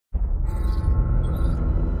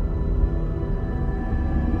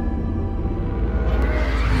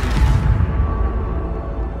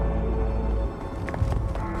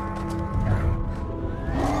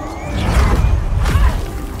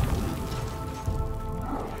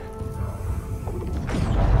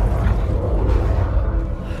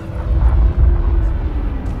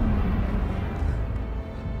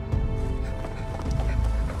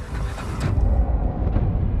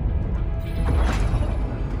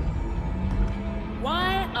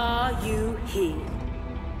you here?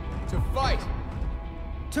 To fight!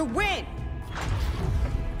 To win!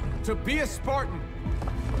 To be a Spartan!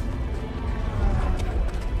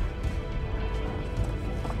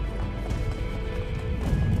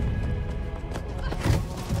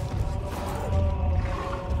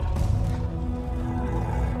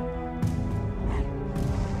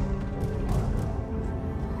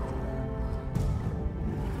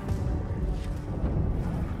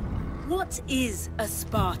 What is a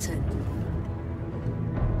Spartan?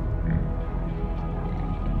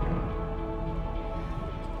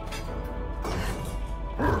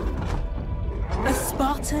 A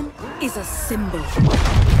Spartan is a symbol.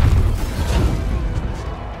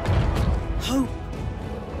 Hope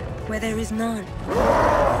where there is none.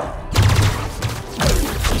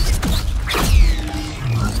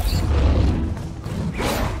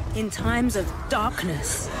 In times of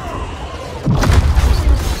darkness,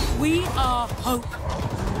 we are hope.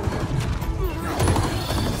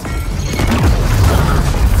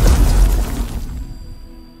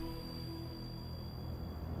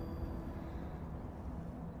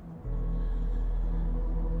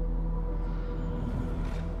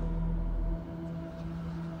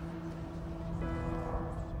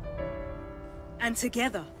 And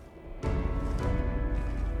together,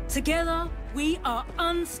 we are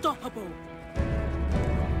unstoppable.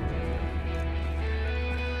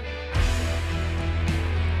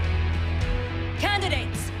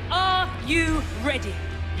 Candidates, are you ready?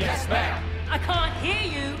 Yes, ma'am! I can't hear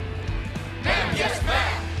you. Ma'am, yes,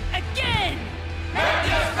 ma'am! Again! Ma'am,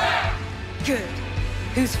 yes, ma'am! Good.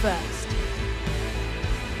 Who's first?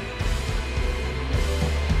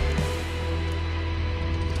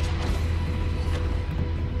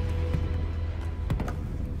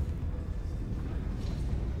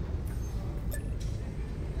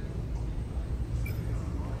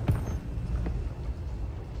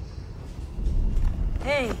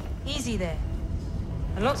 Hey, easy there.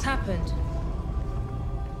 A lot's happened.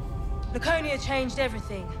 Laconia changed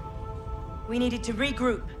everything. We needed to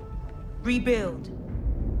regroup, rebuild.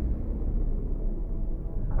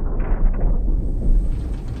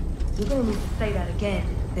 You're gonna need to say that again.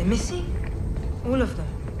 They're missing? All of them.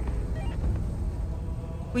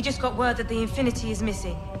 We just got word that the Infinity is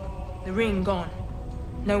missing. The ring gone.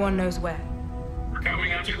 No one knows where. We're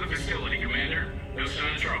coming up to the facility, Commander. No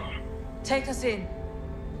sign of trouble. Take us in.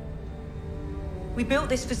 We built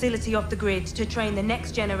this facility off the grid to train the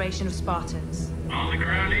next generation of Spartans. On the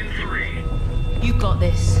ground in 3, You got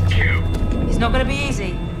this. 2, It's not gonna be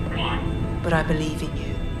easy, 1. but I believe in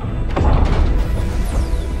you.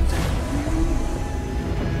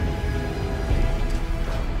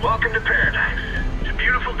 Welcome to paradise. It's a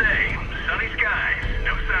beautiful day, sunny skies,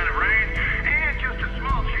 no sign of rain, and just a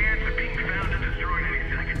small chance of being found and destroyed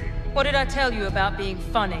any second. What did I tell you about being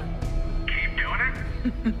funny? Keep doing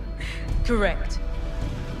it? Correct.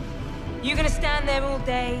 You gonna stand there all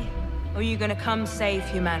day, or you gonna come save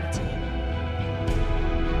humanity?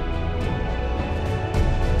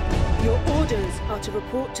 Your orders are to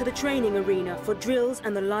report to the training arena for drills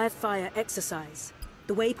and the live fire exercise.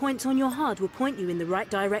 The waypoints on your HUD will point you in the right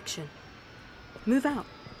direction. Move out.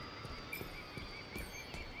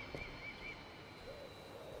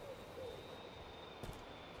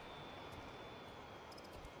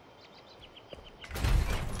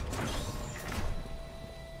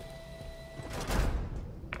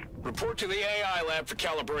 Report to the AI lab for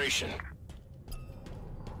calibration.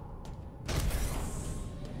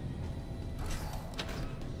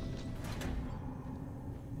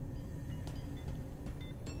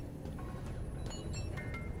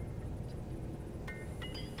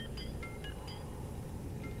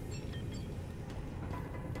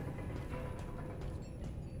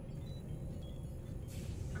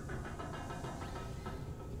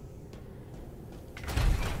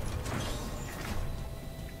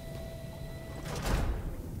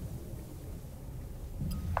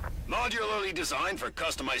 Modularly designed for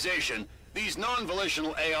customization, these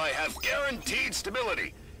non-volitional AI have guaranteed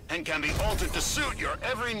stability and can be altered to suit your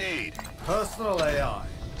every need. Personal AI,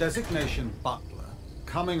 designation Butler,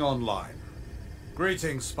 coming online.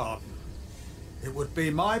 Greetings, Spartan. It would be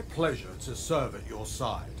my pleasure to serve at your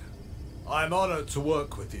side. I'm honored to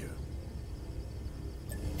work with you.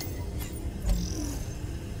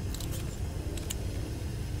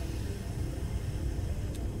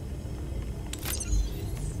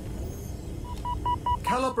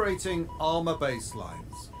 Calibrating armor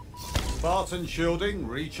baselines. Spartan shielding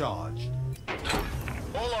recharged.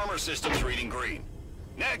 All armor systems reading green.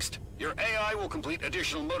 Next, your AI will complete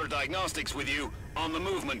additional motor diagnostics with you on the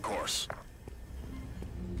movement course.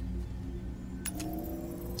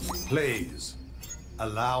 Please,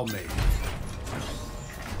 Allow me.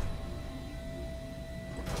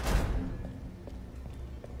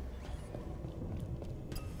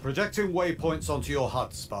 Projecting waypoints onto your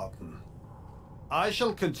HUD, Spartan. I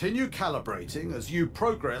shall continue calibrating as you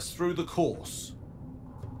progress through the course.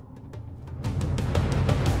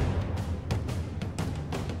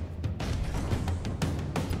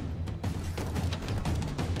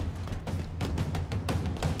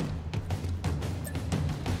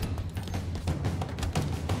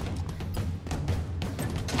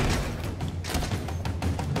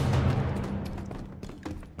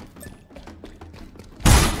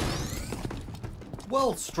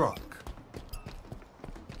 Well struck.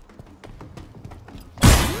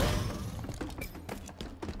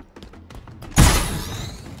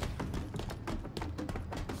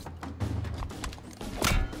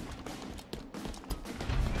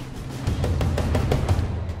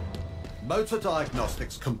 Motor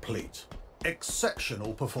diagnostics complete.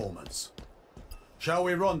 Exceptional performance. Shall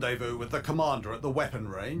we rendezvous with the commander at the weapon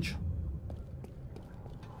range?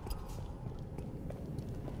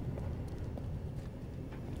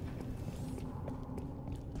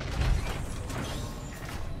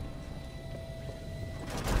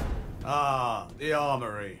 Ah, the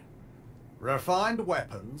armory. Refined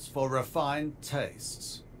weapons for refined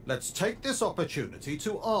tastes. Let's take this opportunity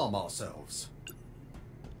to arm ourselves.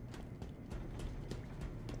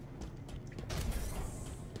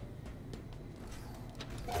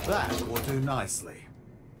 That will do nicely.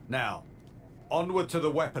 Now, onward to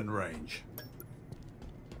the weapon range.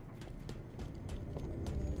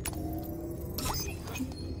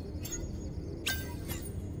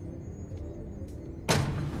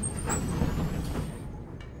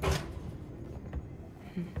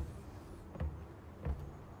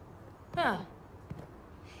 Ah.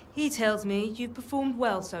 He tells me you've performed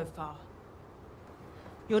well so far.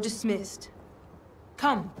 You're dismissed.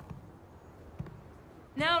 Come.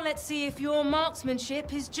 Now let's see if your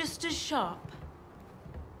marksmanship is just as sharp.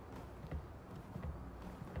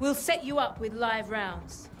 We'll set you up with live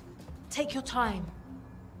rounds. Take your time.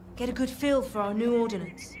 Get a good feel for our new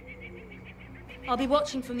ordnance. I'll be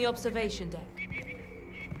watching from the observation deck.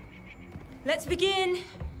 Let's begin!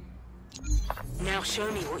 Now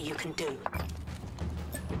show me what you can do.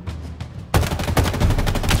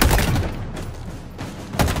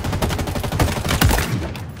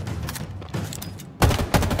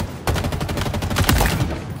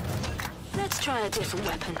 Let's try a different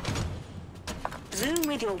weapon. Zoom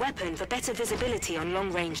with your weapon for better visibility on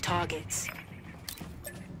long-range targets.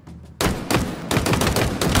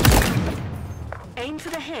 Aim for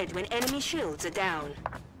the head when enemy shields are down.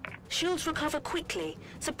 Shields recover quickly,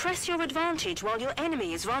 so press your advantage while your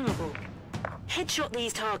enemy is vulnerable. Headshot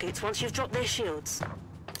these targets once you've dropped their shields.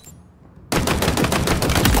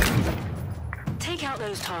 Take out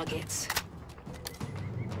those targets.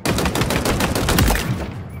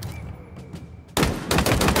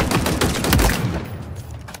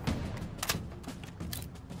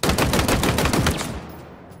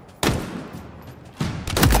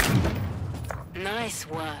 Nice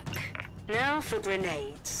work. Now for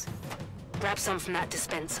grenades. Grab some from that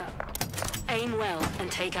dispenser. Aim well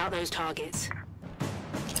and take out those targets.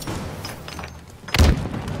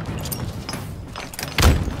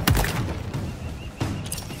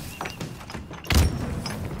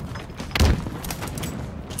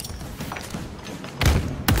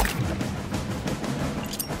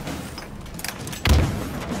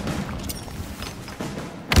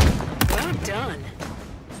 Well done.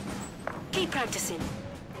 Keep practicing.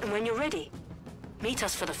 And when you're ready, meet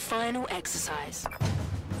us for the final exercise.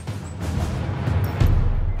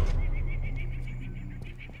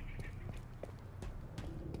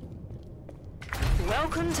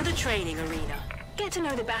 Welcome to the training arena. Get to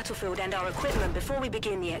know the battlefield and our equipment before we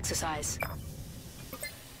begin the exercise.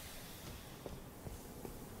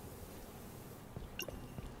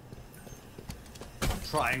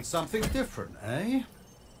 Trying something different, eh?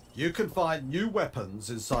 You can find new weapons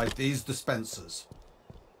inside these dispensers.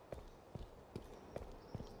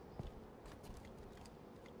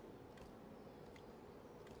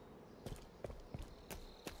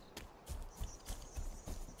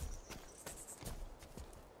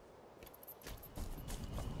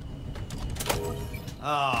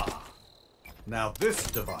 Ah, now this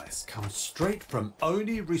device comes straight from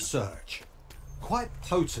Oni research. Quite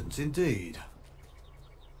potent indeed.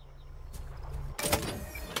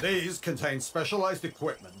 These contain specialized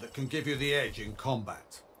equipment that can give you the edge in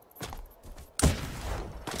combat.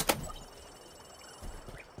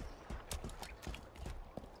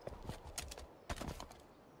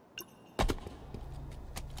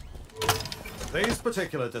 These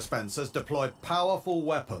particular dispenser's deployed powerful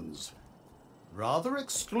weapons. Rather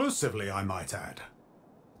exclusively, I might add.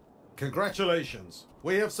 Congratulations.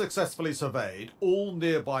 We have successfully surveyed all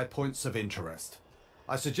nearby points of interest.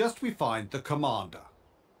 I suggest we find the commander.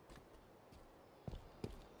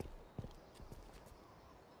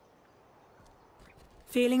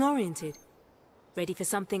 Feeling oriented? Ready for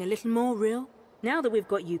something a little more real? Now that we've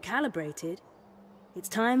got you calibrated, it's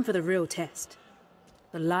time for the real test.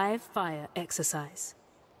 The live fire exercise.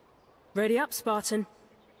 Ready up, Spartan.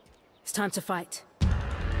 It's time to fight.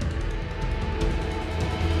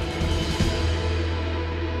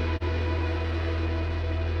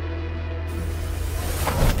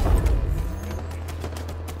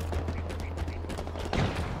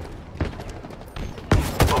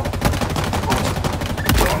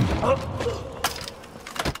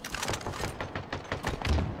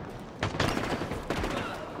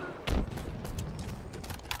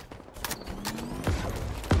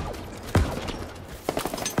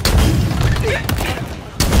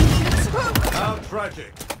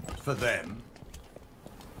 Tragic for them.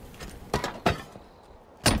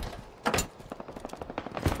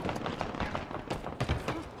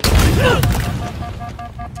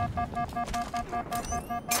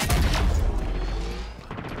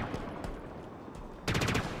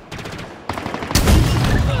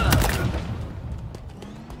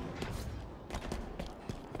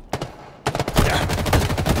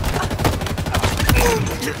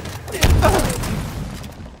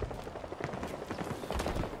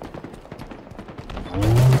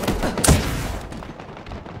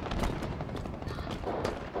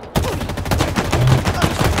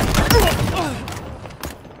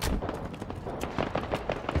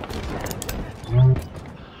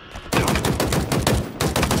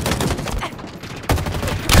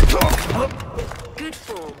 Good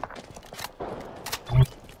form.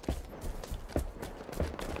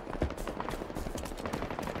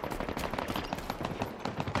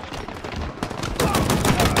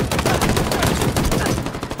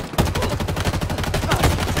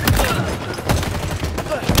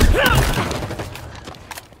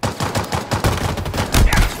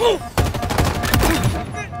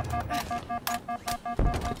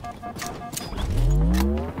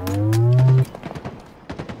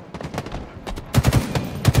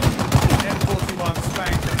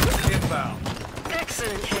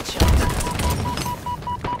 Excellent headshot.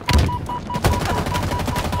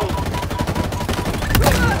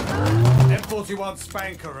 M41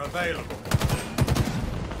 Spanker available.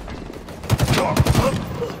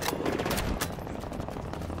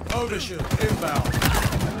 Overshield inbound.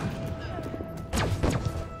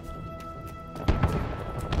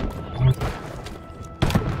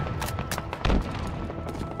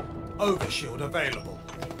 Overshield available.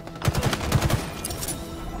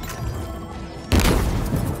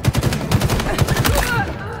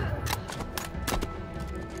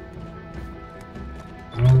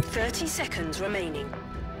 Thirty seconds remaining.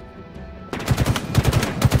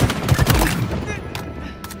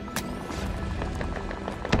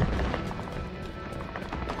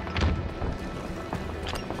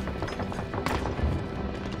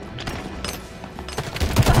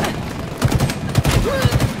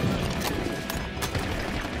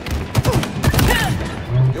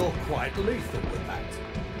 You're quite lethal with that.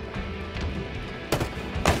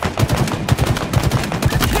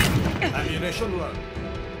 Ammunition low.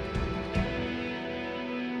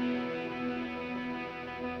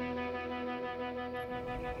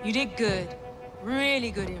 You did good. Really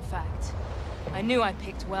good, in fact. I knew I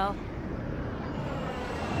picked well.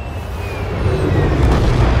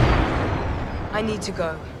 I need to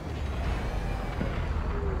go.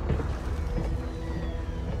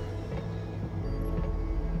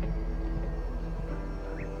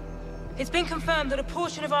 It's been confirmed that a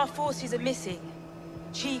portion of our forces are missing.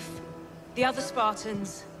 Chief, the other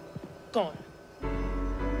Spartans, gone.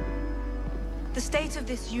 The state of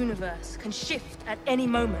this universe can shift at any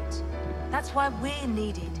moment. That's why we're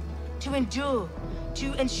needed. To endure,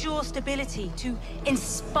 to ensure stability, to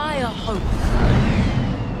inspire hope.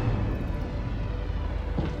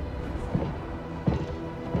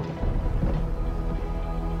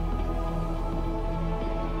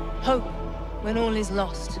 Hope when all is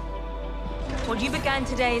lost. What you began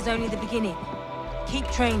today is only the beginning. Keep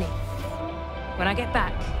training. When I get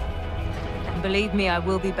back, and believe me, I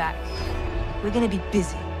will be back, we're gonna be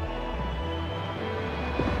busy.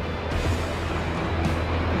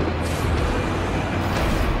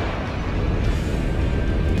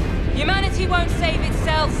 Humanity won't save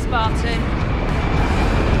itself, Spartan.